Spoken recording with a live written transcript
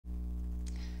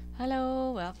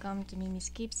Hello, welcome to Miemie's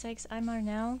Keepsakes. I'm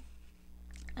Arnell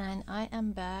and I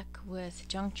am back with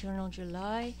Junk Journal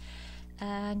July,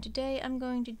 and today I'm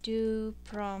going to do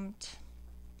prompt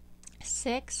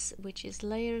 6, which is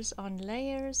layers on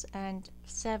layers, and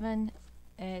 7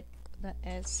 that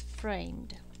is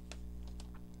framed.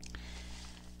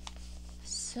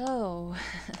 So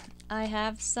I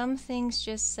have some things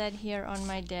just set here on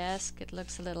my desk. It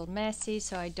looks a little messy,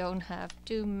 so I don't have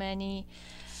too many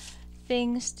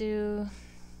things to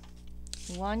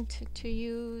want to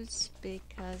use,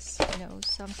 because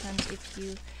sometimes if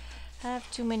you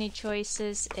have too many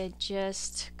choices it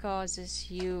just causes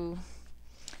you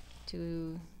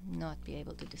to not be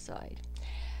able to decide.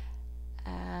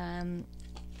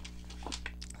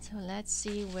 So let's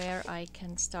see where I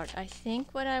can start. I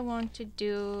think what I want to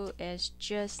do is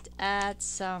just add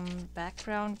some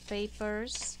background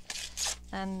papers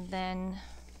and then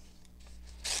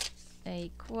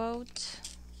a quote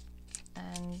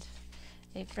and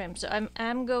a frame. So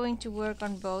I'm going to work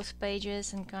on both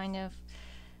pages and kind of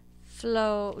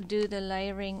do the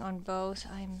layering on both.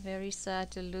 I'm very sad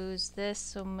to lose this,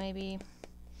 so maybe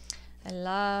I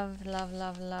love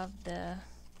the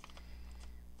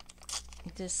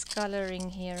discoloring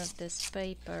here of this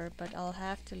paper, but I'll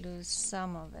have to lose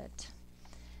some of it,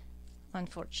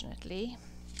 unfortunately.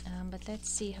 But let's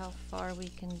see how far we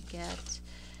can get.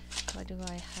 What do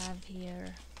I have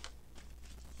here?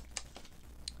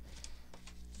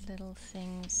 Little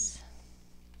things.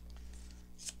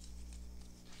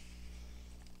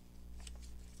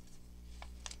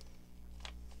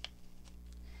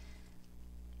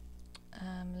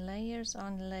 Layers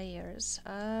on layers.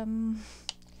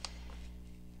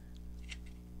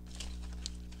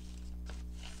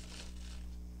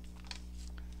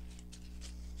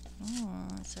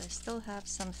 So I still have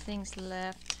some things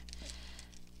left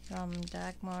from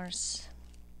Dagmar's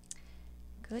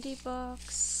goodie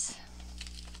box.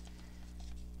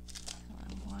 So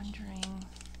I'm wondering,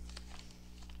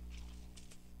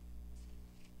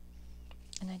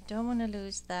 and I don't want to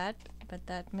lose that, but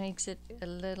that makes it a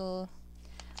little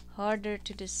harder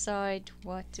to decide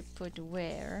what to put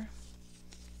where.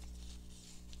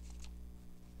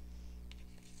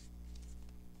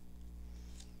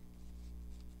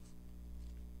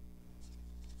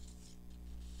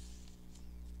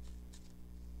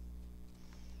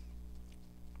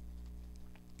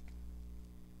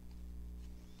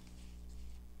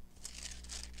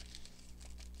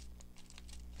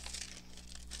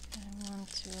 I want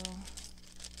to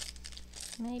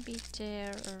maybe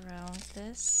tear around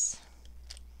this.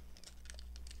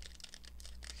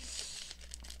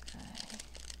 Okay.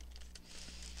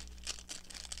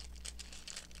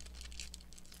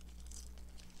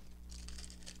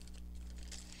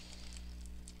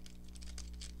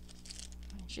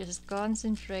 Just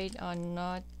concentrate on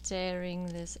not tearing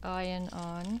this iron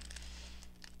on.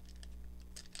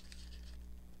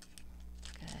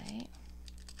 Okay.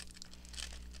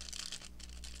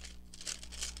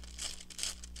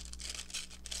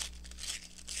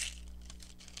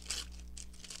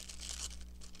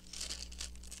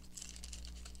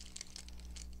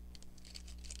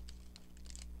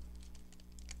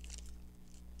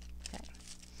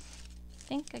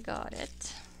 I think I got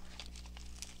it.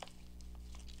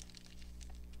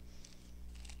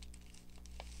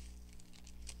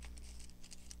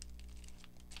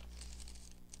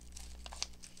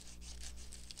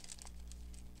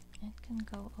 It can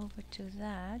go over to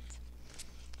that,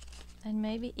 and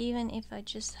maybe even if I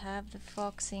just have the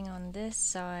foxing on this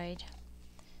side.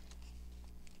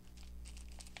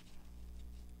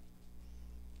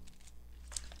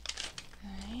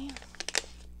 Okay.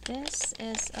 This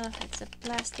is it's a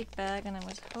plastic bag, and I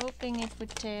was hoping it would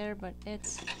tear, but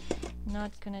it's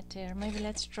not gonna tear. Maybe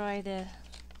let's try the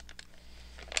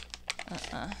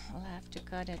I'll have to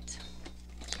cut it.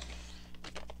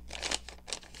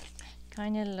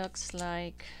 Kind of looks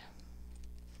like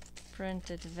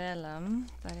printed vellum,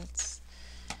 but it's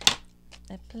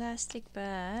a plastic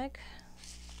bag.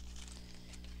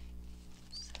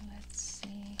 So let's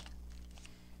see.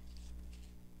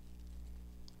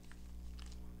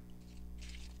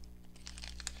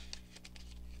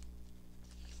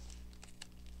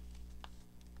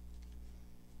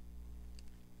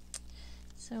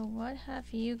 So what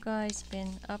have you guys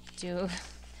been up to?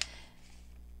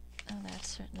 Oh, that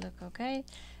certainly look okay.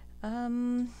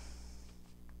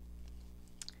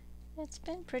 It's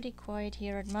been pretty quiet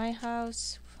here at my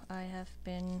house. I have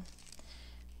been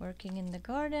working in the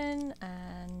garden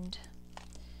and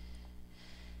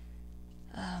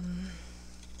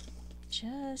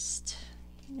just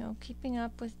keeping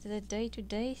up with the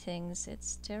day-to-day things.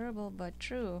 It's terrible but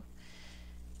true.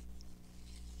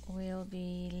 will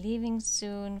be leaving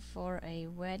soon for a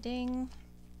wedding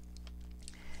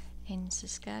in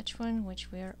Saskatchewan,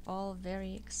 which we're all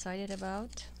very excited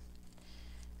about.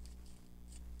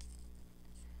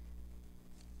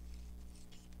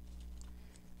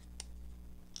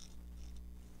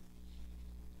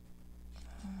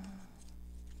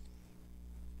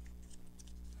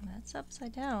 That's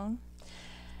upside down.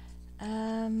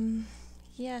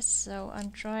 Yes, so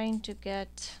I'm trying to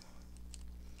get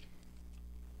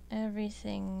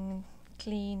everything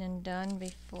clean and done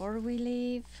before we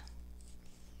leave.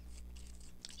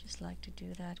 Just like to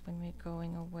do that when we're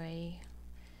going away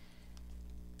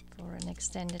for an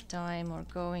extended time or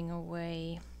going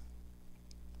away.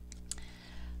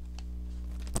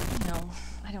 No,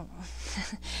 I don't know.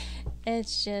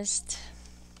 It's just,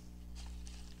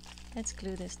 let's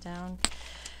glue this down.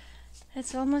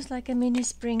 It's almost like a mini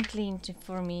spring clean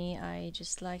for me. I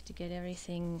just like to get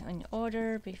everything in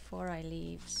order before I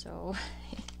leave, so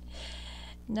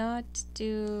not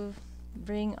to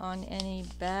bring on any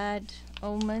bad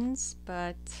omens,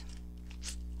 but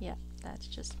yeah, that's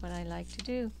just what I like to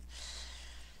do.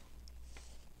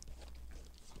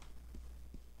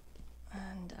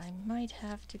 And I might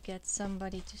have to get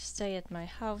somebody to stay at my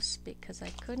house because I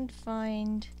couldn't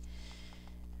find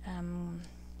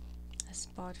a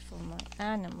spot for my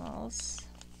animals,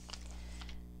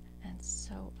 and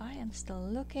so I am still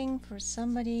looking for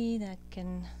somebody that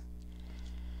can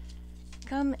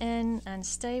come in and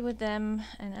stay with them.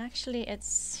 And actually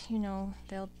it's, you know,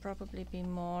 they'll probably be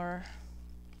more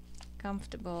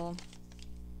comfortable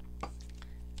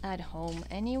at home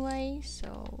anyway,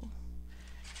 so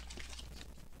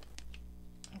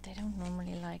they don't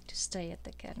normally like to stay at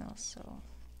the kennel. So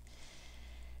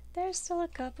there's still a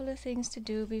couple of things to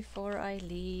do before I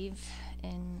leave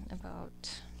in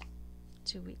about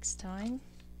 2 weeks' time.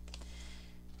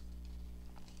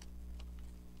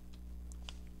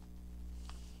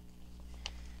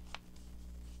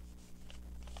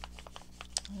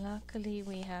 Luckily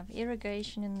we have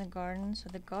irrigation in the garden, so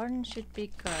the garden should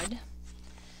be good.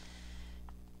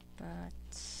 But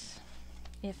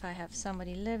if I have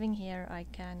somebody living here, I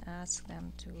can ask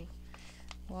them to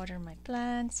water my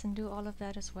plants and do all of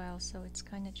that as well. So it's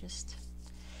kind of just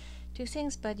two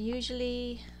things, but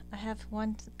usually I have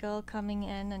one girl coming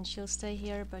in and she'll stay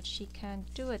here, but she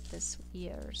can't do it this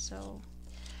year, so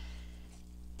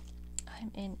I'm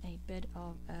in a bit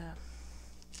of a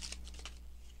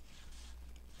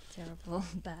terrible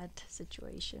bad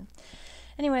situation.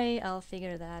 Anyway, I'll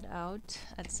figure that out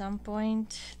at some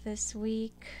point this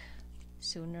week,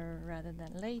 sooner rather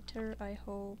than later, I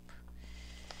hope.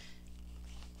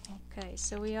 Okay,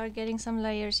 so we are getting some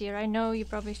layers here. I know you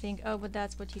probably think, oh, but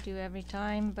that's what you do every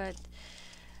time, but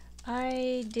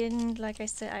I didn't, like I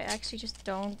said, I actually just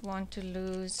don't want to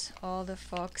lose all the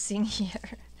foxing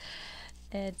here.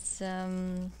 It's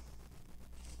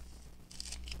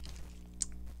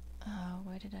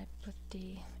where did I put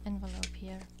the envelope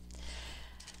here?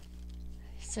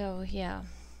 So yeah,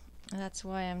 that's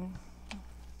why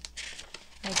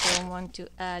I don't want to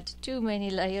add too many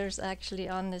layers actually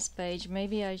on this page.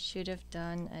 Maybe I should have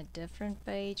done a different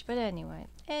page, but anyway,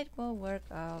 it will work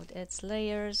out. It's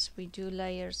layers. We do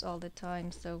layers all the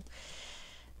time, so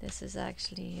this is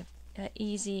actually an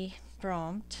easy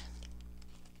prompt.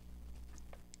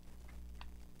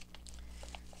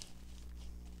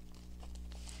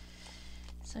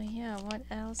 So yeah, what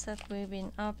else have we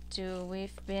been up to?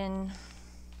 We've been,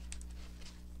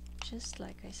 just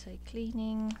like I say,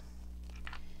 cleaning.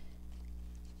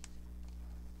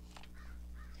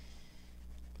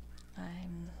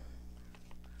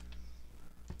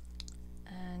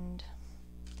 And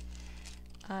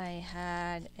I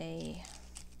had a,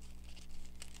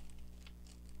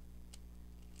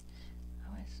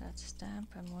 oh, is that stamp?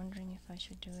 I'm wondering if I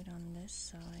should do it on this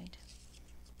side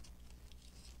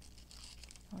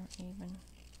or even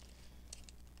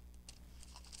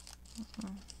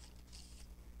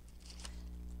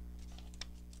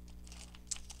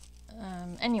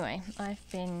anyway, I've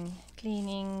been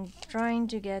cleaning, trying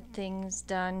to get things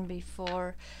done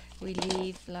before we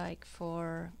leave, like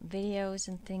for videos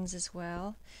and things as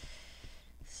well.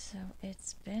 So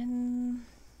it's been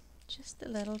just a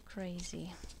little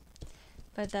crazy,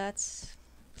 but that's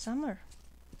summer,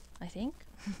 I think.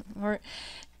 Or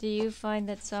do you find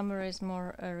that summer is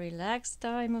more a relaxed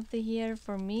time of the year?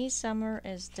 For me, summer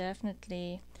is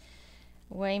definitely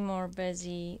way more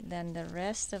busy than the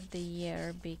rest of the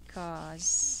year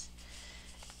because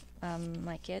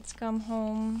my kids come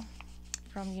home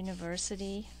from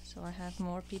university, so I have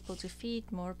more people to feed,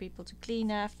 more people to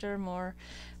clean after, more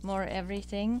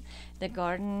everything. The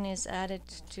garden is added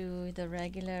to the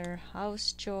regular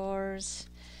house chores.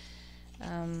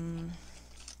 That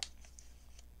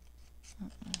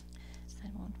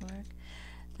won't work.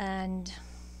 And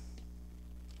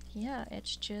yeah,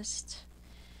 it's just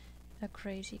a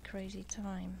crazy, crazy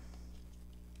time.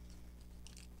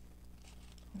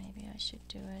 Maybe I should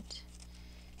do it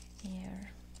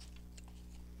here.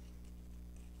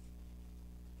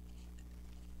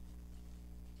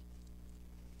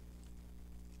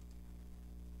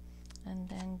 And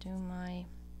then do my...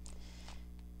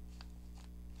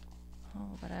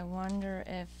 Oh, but I wonder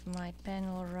if my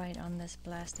pen will write on this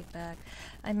plastic bag.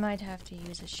 I might have to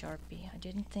use a Sharpie. I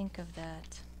didn't think of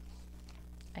that.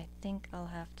 I think I'll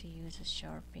have to use a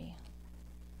Sharpie.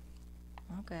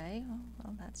 Okay,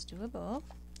 well that's doable.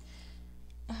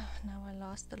 Now I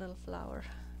lost the little flower.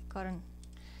 Got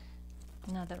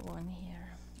another one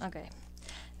here. Okay,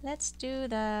 let's do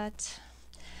that.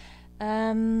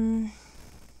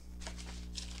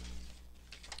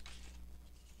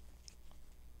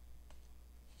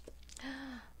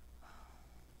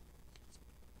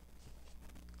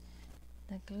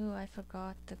 The glue, I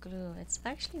forgot the glue. It's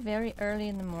actually very early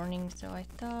in the morning, so I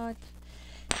thought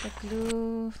the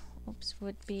glue,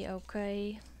 would be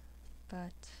okay,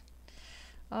 but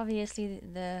obviously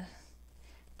the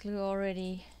glue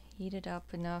already heated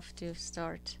up enough to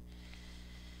start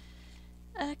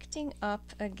acting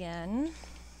up again.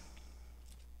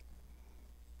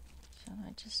 Shall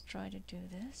I just try to do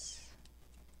this?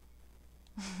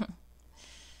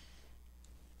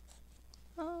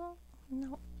 Oh,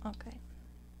 no, okay.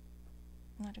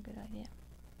 Not a good idea.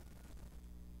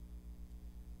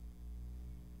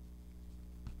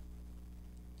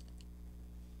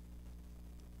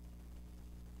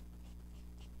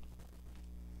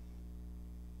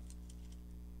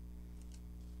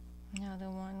 Now the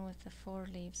one with the 4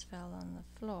 leaves fell on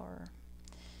the floor,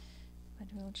 but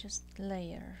we'll just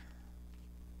layer.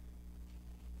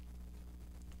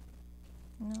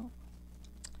 No.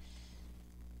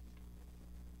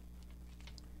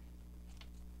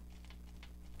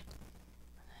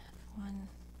 One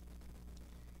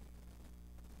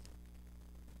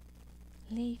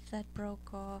leaf that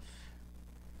broke off.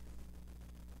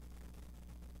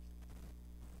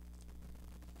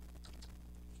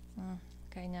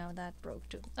 Okay, now that broke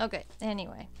too. Okay,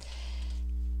 anyway,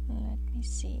 let me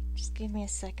see. Just give me a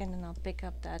second and I'll pick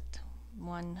up that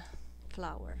one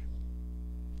flower.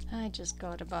 I just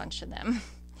got a bunch of them.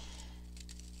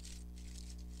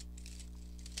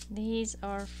 These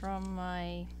are from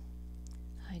my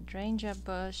hydrangea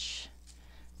bush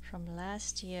from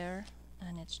last year,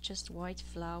 and it's just white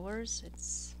flowers.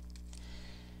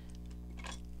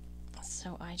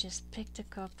 So I just picked a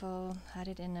couple, had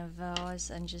it in a vase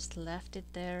and just left it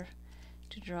there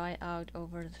to dry out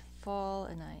over the fall,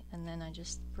 and then I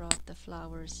just brought the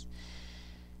flowers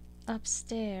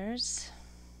upstairs.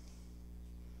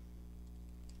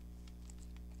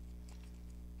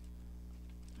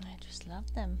 I just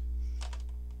love them.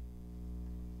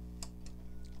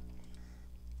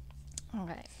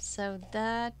 Okay, so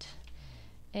that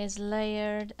is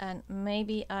layered, and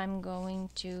maybe I'm going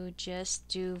to just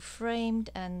do framed,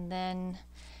 and then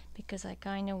because I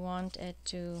kind of want it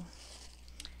to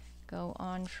go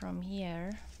on from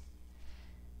here,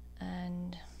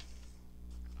 and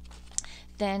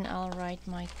then I'll write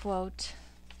my quote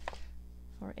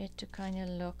for it to kind of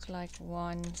look like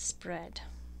one spread.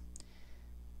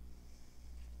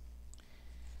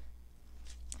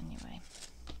 Anyway.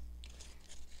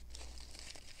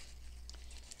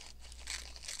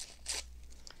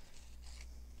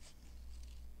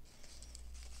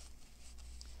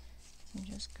 I'm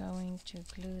just going to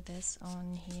glue this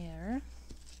on here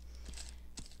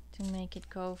to make it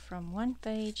go from one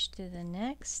page to the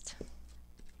next.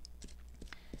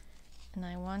 And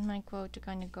I want my quote to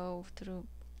kind of go through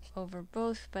over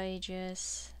both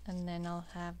pages, and then I'll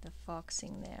have the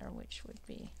foxing there, which would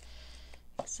be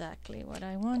exactly what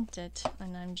I wanted.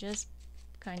 And I'm just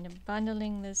kind of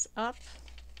bundling this up,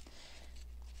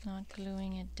 not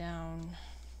gluing it down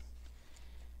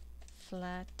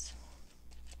flat.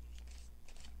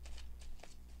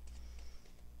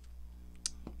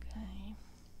 Okay.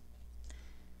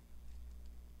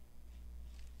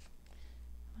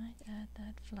 Might add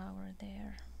that flower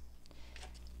there.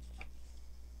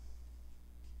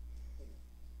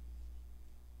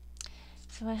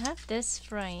 So I have this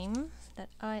frame that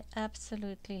I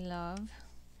absolutely love,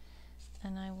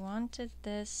 and I wanted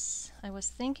this. I was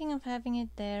thinking of having it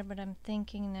there, but I'm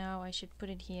thinking now I should put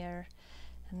it here,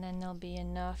 and then there'll be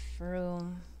enough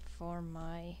room for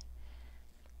my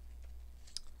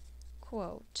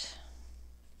quote.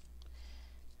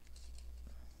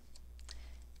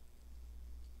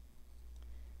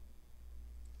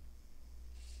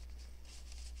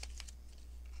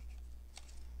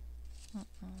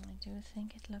 I do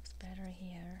think it looks better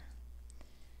here.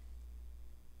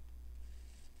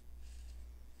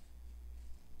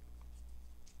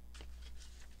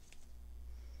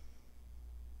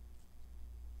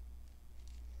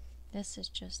 This is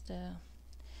just a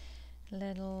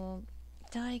little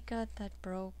die cut that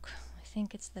broke. I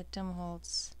think it's the Tom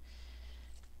Holtz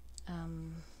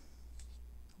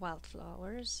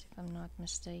wildflowers, if I'm not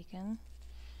mistaken.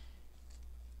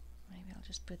 Maybe I'll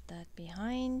just put that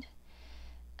behind.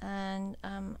 And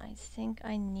I think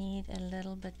I need a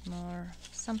little bit more,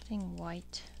 something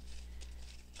white.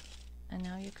 And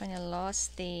now you kind of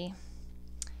lost the,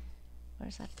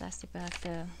 where's that plastic bag?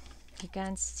 You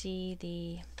can't see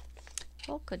the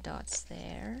polka dots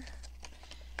there.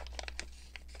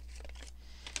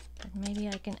 But maybe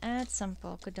I can add some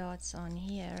polka dots on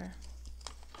here.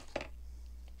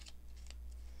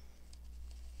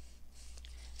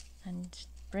 And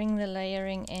bring the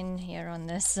layering in here on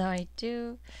this side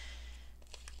too.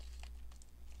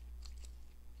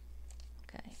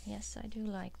 Okay, yes, I do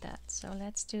like that. So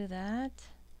let's do that.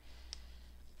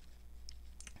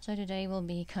 So today will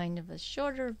be kind of a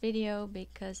shorter video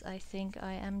because I think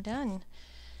I am done.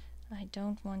 I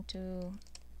don't want to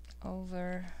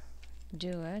overdo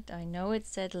it. I know it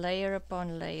said layer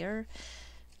upon layer.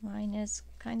 Mine is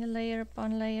kind of layer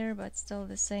upon layer, but still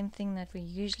the same thing that we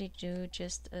usually do,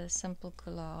 just a simple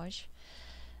collage.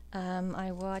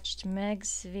 I watched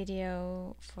Meg's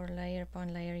video for layer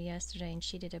upon layer yesterday, and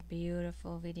she did a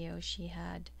beautiful video. She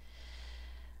had,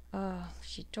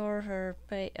 she tore her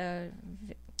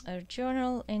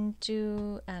journal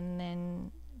into and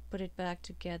then put it back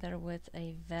together with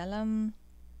a vellum,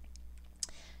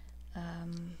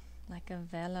 like a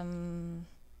vellum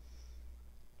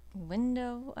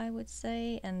window, I would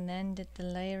say, and then did the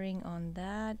layering on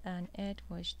that, and it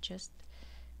was just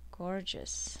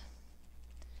gorgeous.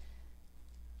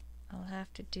 I'll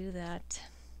have to do that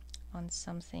on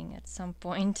something at some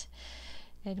point.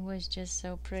 It was just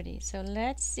so pretty. So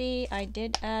let's see, I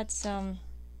did add some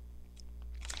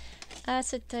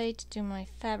acetate to my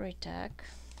Fabri-Tac.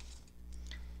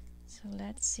 So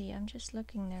let's see, I'm just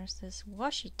looking, there's this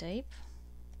washi tape.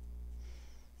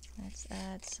 Let's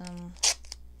add some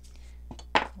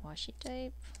washi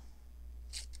tape.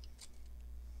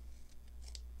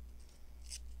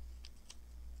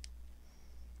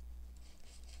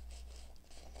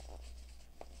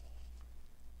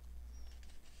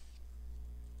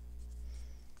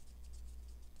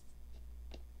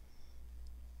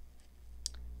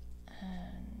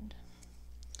 And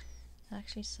I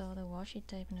actually saw the washi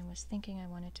tape and I was thinking I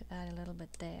wanted to add a little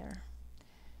bit there.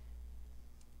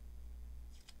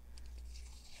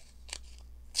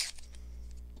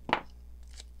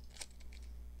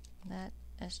 That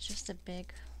is just a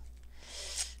big,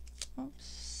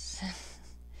 oops,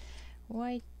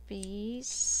 white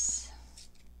piece.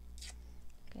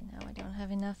 Okay, now I don't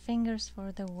have enough fingers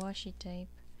for the washi tape.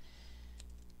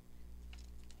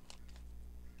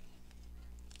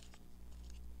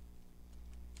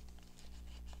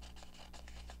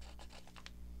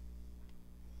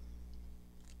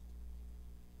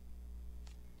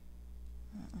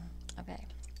 Okay.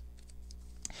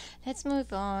 Let's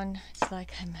move on. It's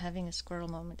like I'm having a squirrel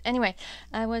moment. Anyway,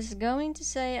 I was going to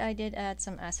say I did add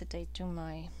some acetate to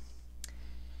my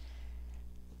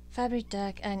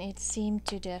Fabri-Tac and it seemed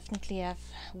to definitely have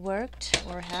worked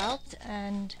or helped.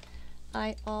 And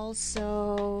I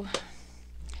also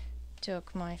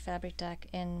took my Fabri-Tac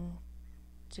in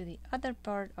to the other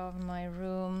part of my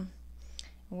room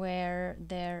where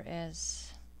there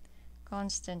is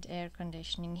constant air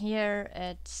conditioning. Here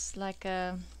it's like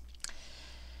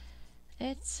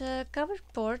it's a covered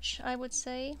porch, I would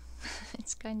say.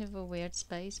 It's kind of a weird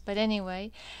space, but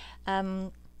anyway,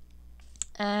 and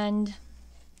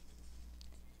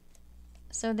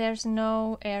so there's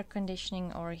no air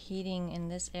conditioning or heating in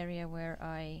this area where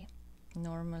I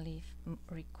normally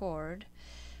record,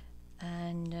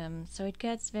 and so it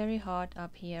gets very hot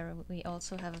up here. We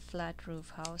also have a flat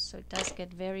roof house, so it does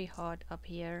get very hot up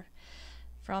here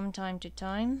from time to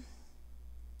time.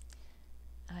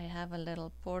 I have a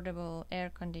little portable air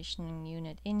conditioning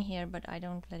unit in here, but I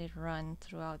don't let it run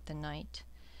throughout the night.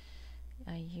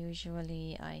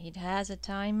 It has a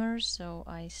timer, so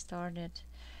I start it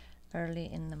early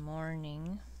in the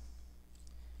morning,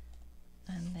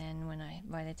 and then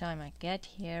by the time I get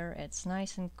here, it's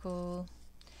nice and cool.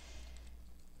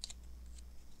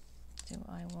 Do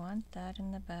I want that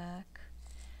in the back,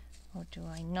 or do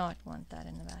I not want that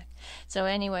in the back? So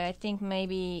anyway, I think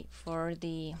maybe for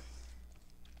the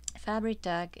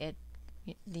Fabri-Tac,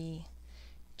 the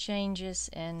changes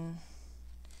in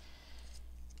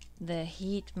the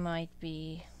heat might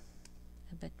be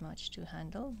a bit much to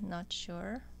handle, not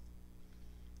sure.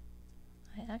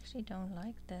 I actually don't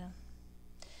like the,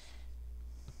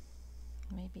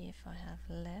 maybe if I have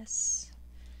less,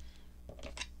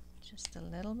 just a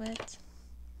little bit.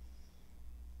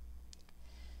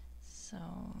 So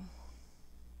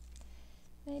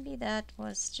maybe that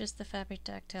was just the fabric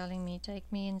tag telling me, take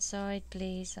me inside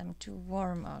please, I'm too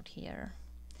warm out here.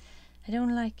 I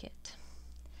don't like it.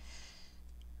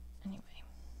 Anyway.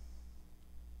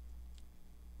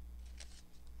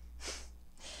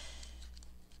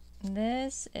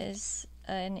 This is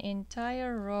an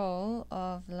entire roll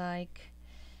of like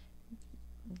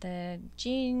the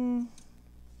jean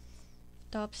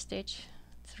top stitch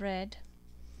thread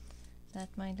that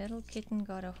my little kitten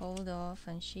got a hold of,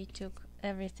 and she took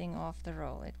everything off the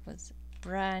roll. It was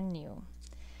brand new,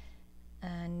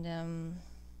 and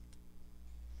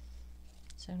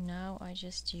so now I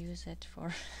just use it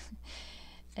for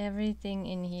everything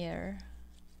in here.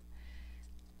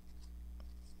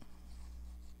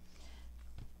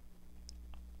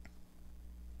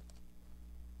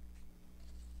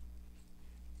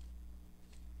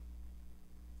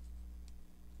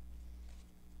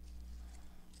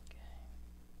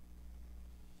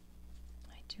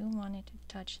 I do want it to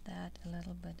touch that a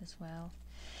little bit as well,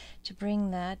 to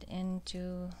bring that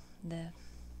into the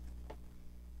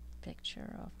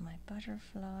picture of my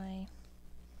butterfly.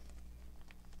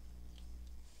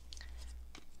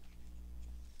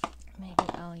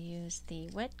 Maybe I'll use the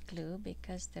wet glue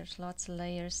because there's lots of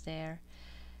layers there,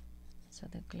 so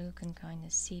the glue can kind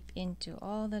of seep into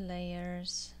all the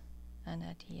layers and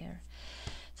adhere.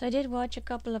 So I did watch a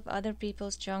couple of other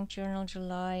people's Junk Journal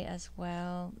July as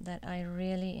well that I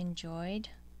really enjoyed.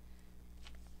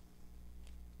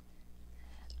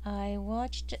 I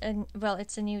watched, well,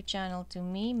 it's a new channel to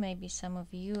me, maybe some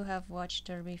of you have watched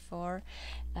her before.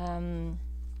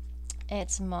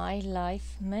 It's My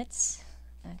Life Myths.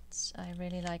 I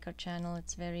really like her channel.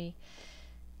 It's very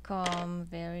calm,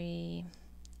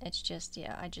 it's just,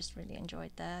 yeah, I just really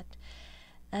enjoyed that.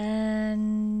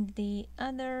 And the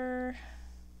other,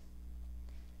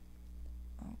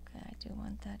 okay, I do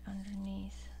want that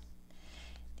underneath.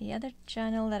 The other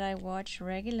channel that I watch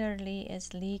regularly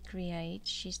is Lee Create.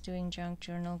 She's doing Junk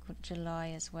Journal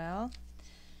July as well.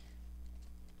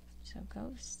 So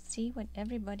go see what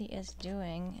everybody is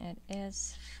doing. It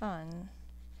is fun.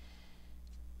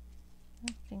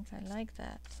 I think I like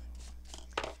that.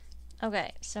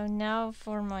 Okay, so now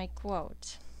for my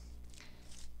quote.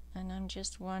 And I'm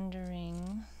just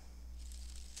wondering.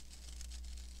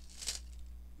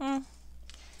 Okay,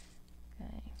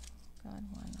 got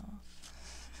one off.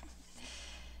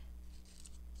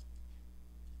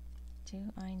 Do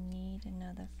I need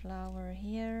another flower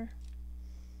here?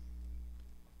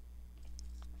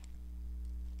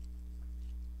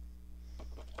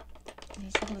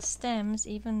 These little stems,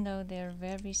 even though they're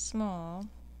very small,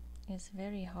 is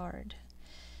very hard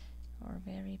or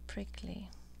very prickly.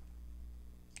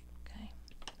 Okay.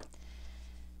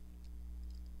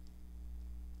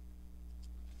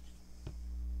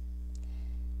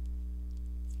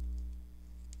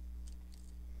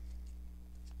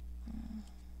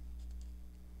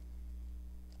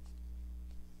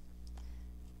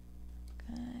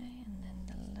 Okay, and then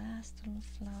the last little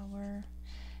flower.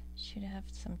 Should have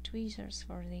some tweezers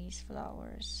for these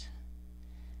flowers.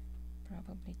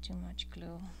 Probably too much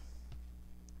glue.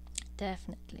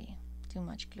 Definitely too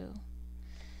much glue.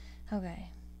 Okay.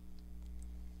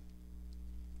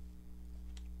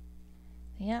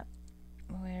 Yep,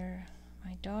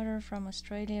 my daughter from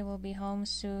Australia will be home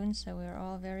soon, so we're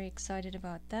all very excited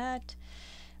about that.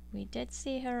 We did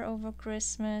see her over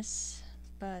Christmas,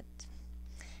 but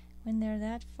when they're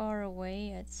that far away,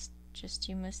 it's just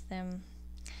you miss them.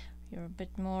 You're a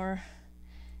bit more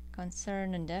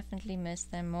concerned and definitely miss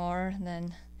them more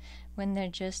than when they're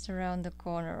just around the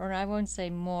corner. Or I won't say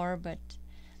more, but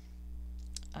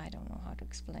I don't know how to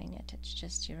explain it. It's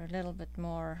just you're a little bit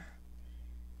more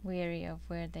weary of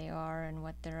where they are and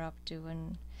what they're up to,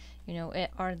 and you know,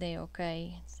 are they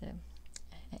okay? So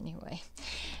anyway,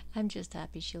 I'm just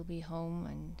happy she'll be home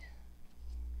and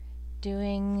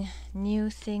doing new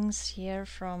things here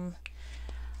from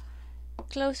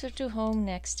closer to home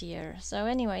next year. So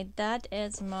anyway, that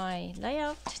is my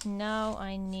layout. Now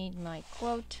I need my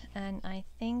quote, and I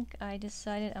think I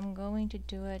decided I'm going to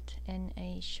do it in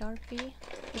a Sharpie,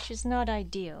 which is not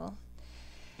ideal,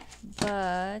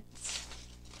 but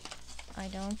I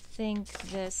don't think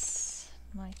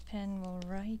my pen will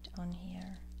write on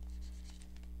here.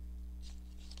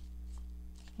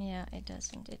 Yeah, it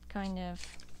doesn't. It kind of,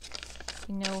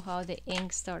 you know how the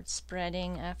ink starts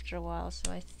spreading after a while,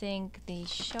 so I think the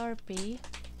Sharpie,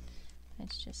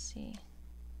 let's just see,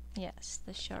 Yes,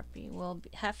 the Sharpie will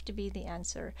have to be the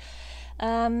answer.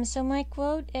 So my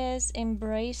quote is,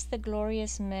 embrace the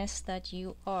glorious mess that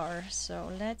you are.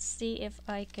 So let's see if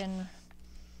I can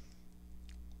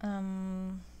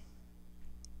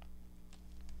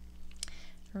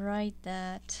write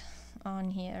that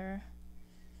on here.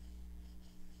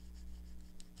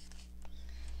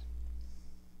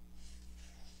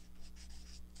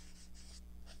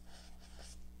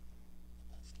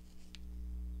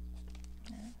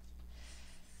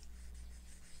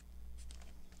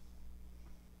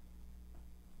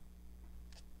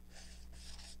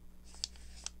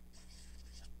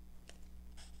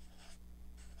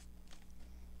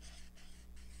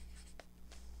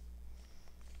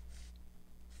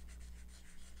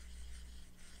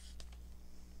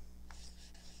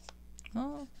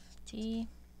 Oh, T.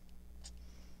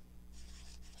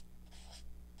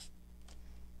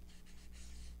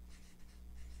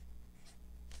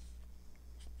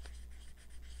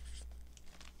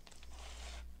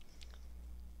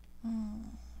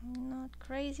 Not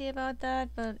crazy about that,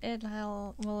 but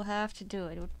will have to do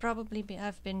it. It would probably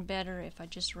have been better if I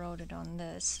just wrote it on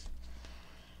this.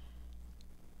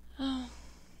 Oh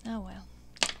well.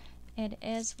 It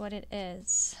is what it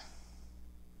is.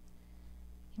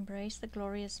 Embrace the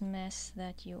glorious mess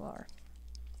that you are.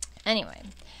 Anyway,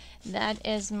 that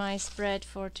is my spread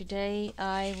for today.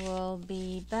 I will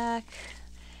be back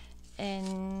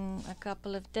in a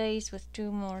couple of days with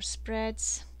 2 more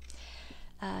spreads.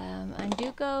 And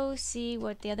do go see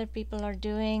what the other people are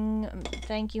doing.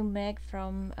 Thank you, Meg,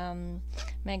 from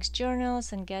Meg's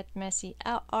Journals and Get Messy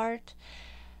Art,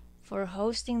 for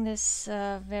hosting this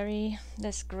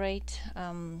great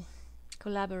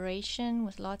collaboration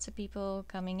with lots of people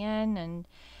coming in and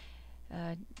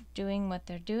doing what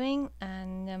they're doing.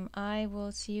 And I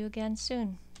will see you again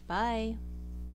soon. Bye.